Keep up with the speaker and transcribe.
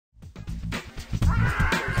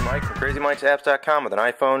Mike from CrazyMikesapps.com with an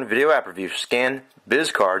iPhone video app review.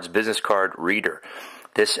 ScanBizCards business card reader.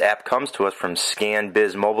 This app comes to us from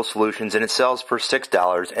ScanBiz Mobile Solutions and it sells for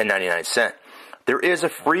 $6.99. There is a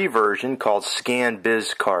free version called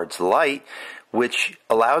ScanBizCards Lite, which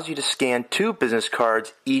allows you to scan 2 business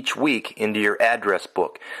cards each week into your address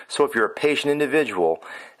book. So if you're a patient individual,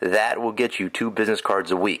 that will get you 2 business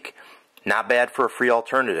cards a week. Not bad for a free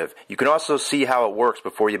alternative. You can also see how it works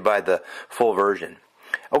before you buy the full version.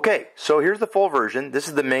 Okay, so here's the full version. This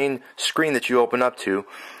is the main screen that you open up to.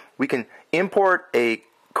 We can import a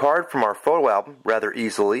card from our photo album rather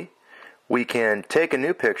easily. We can take a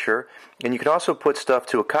new picture, and you can also put stuff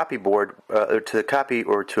to a copy board,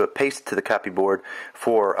 to a paste to the copy board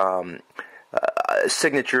for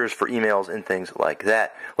signatures for emails and things like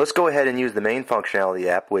that. Let's go ahead and use the main functionality of the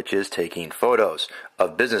app, which is taking photos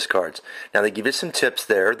of business cards. Now they give you some tips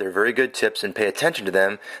there. They're very good tips, and pay attention to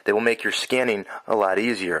them. They will make your scanning a lot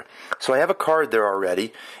easier. So I have a card there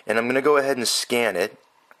already, and I'm going to go ahead and scan it.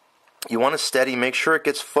 You want to steady, make sure it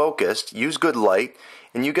gets focused, use good light,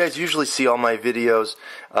 and you guys usually see all my videos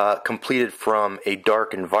completed from a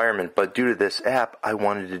dark environment, but due to this app, I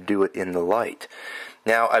wanted to do it in the light.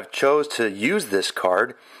 Now, I've chose to use this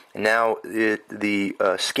card, and now the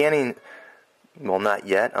scanning, well, not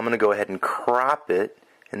yet. I'm going to go ahead and crop it,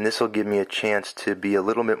 and this will give me a chance to be a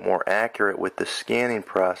little bit more accurate with the scanning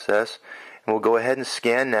process. And we'll go ahead and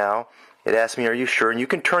scan now. It asks me, are you sure? And you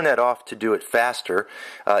can turn that off to do it faster.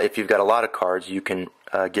 If you've got a lot of cards, you can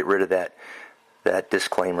get rid of that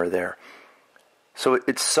disclaimer there. So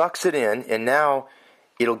it sucks it in, and now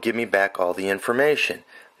it'll give me back all the information.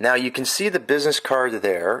 Now you can see the business card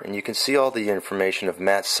there, and you can see all the information of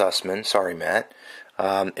Matt Sussman. Sorry, Matt.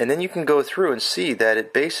 And then you can go through and see that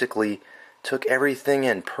it basically took everything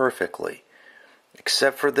in perfectly,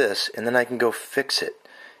 except for this, and then I can go fix it.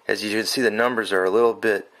 As you can see, the numbers are a little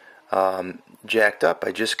bit jacked up.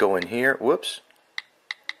 I just go in here, whoops,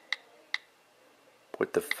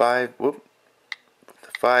 put the 5, put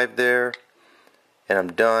the 5 there, and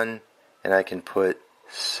I'm done, and I can put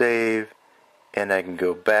save, and I can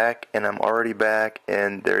go back, and I'm already back,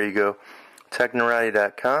 and there you go,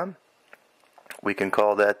 technorati.com. We can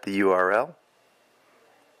call that the URL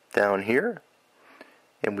down here,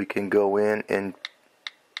 and we can go in and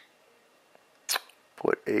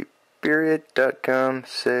put a period.com,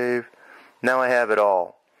 save. Now I have it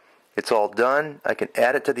all. It's all done. I can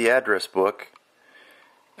add it to the address book.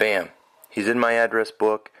 Bam. He's in my address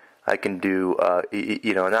book. I can do,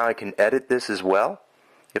 now I can edit this as well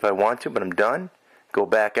if I want to, but I'm done. Go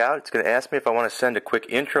back out. It's going to ask me if I want to send a quick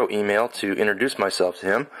intro email to introduce myself to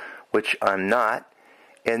him, which I'm not.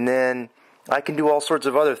 And then I can do all sorts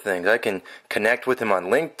of other things. I can connect with him on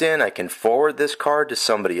LinkedIn. I can forward this card to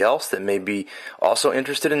somebody else that may be also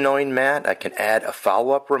interested in knowing Matt. I can add a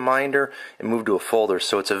follow-up reminder and move to a folder.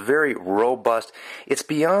 So it's a very robust, it's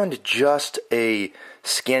beyond just a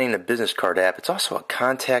scanning a business card app. It's also a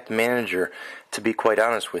contact manager, to be quite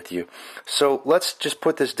honest with you. So let's just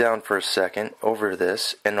put this down for a second over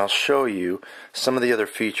this, and I'll show you some of the other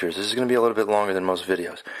features. This is going to be a little bit longer than most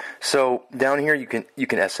videos. So down here you can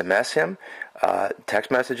SMS him, text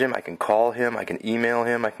message him, I can call him, I can email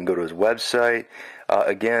him, I can go to his website.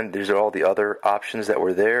 Again, these are all the other options that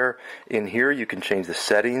were there. In here you can change the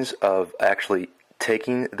settings of actually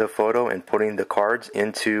taking the photo and putting the cards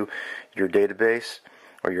into your database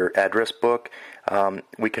or your address book.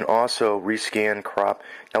 We can also rescan, crop.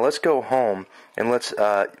 Now let's go home and let's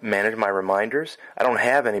manage my reminders. I don't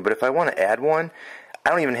have any, but if I want to add one,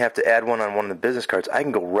 I don't even have to add one on one of the business cards. I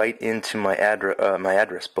can go right into my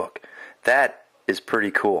address book. That is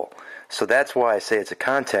pretty cool. So that's why I say it's a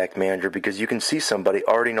contact manager, because you can see somebody,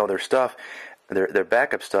 already know their stuff, their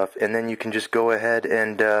backup stuff, and then you can just go ahead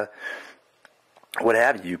and what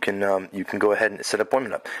have you. You can go ahead and set an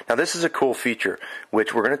appointment up. Now this is a cool feature,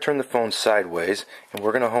 which we're going to turn the phone sideways, and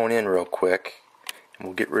we're going to hone in real quick, and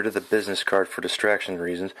we'll get rid of the business card for distraction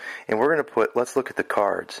reasons, and we're going to put, let's look at the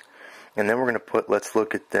cards, and then we're going to put, let's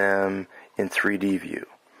look at them in 3D view.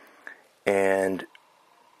 And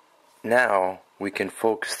now we can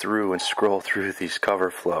focus through and scroll through these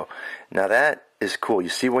cover flow. Now that is cool. You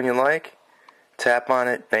see one you like? Tap on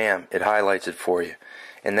it, bam, it highlights it for you.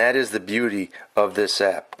 And that is the beauty of this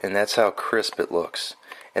app, and that's how crisp it looks,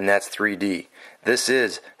 and that's 3D. This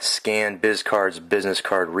is ScanBizCards business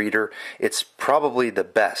card reader. It's probably the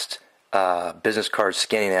best business card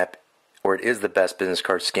scanning app, or it is the best business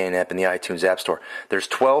card scanning app in the iTunes App Store. There's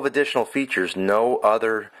 12 additional features no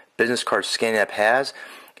other business card scanning app has,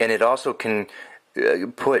 and it also can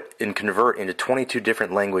put and convert into 22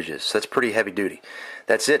 different languages. So that's pretty heavy duty.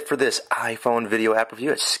 That's it for this iPhone video app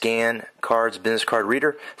review at ScanBizCards. ScanBizCards business card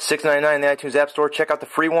reader. $6.99 in the iTunes App Store. Check out the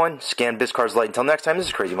free one. ScanBizCards Lite. Until next time, this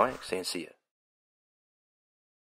is Crazy Mike saying see ya.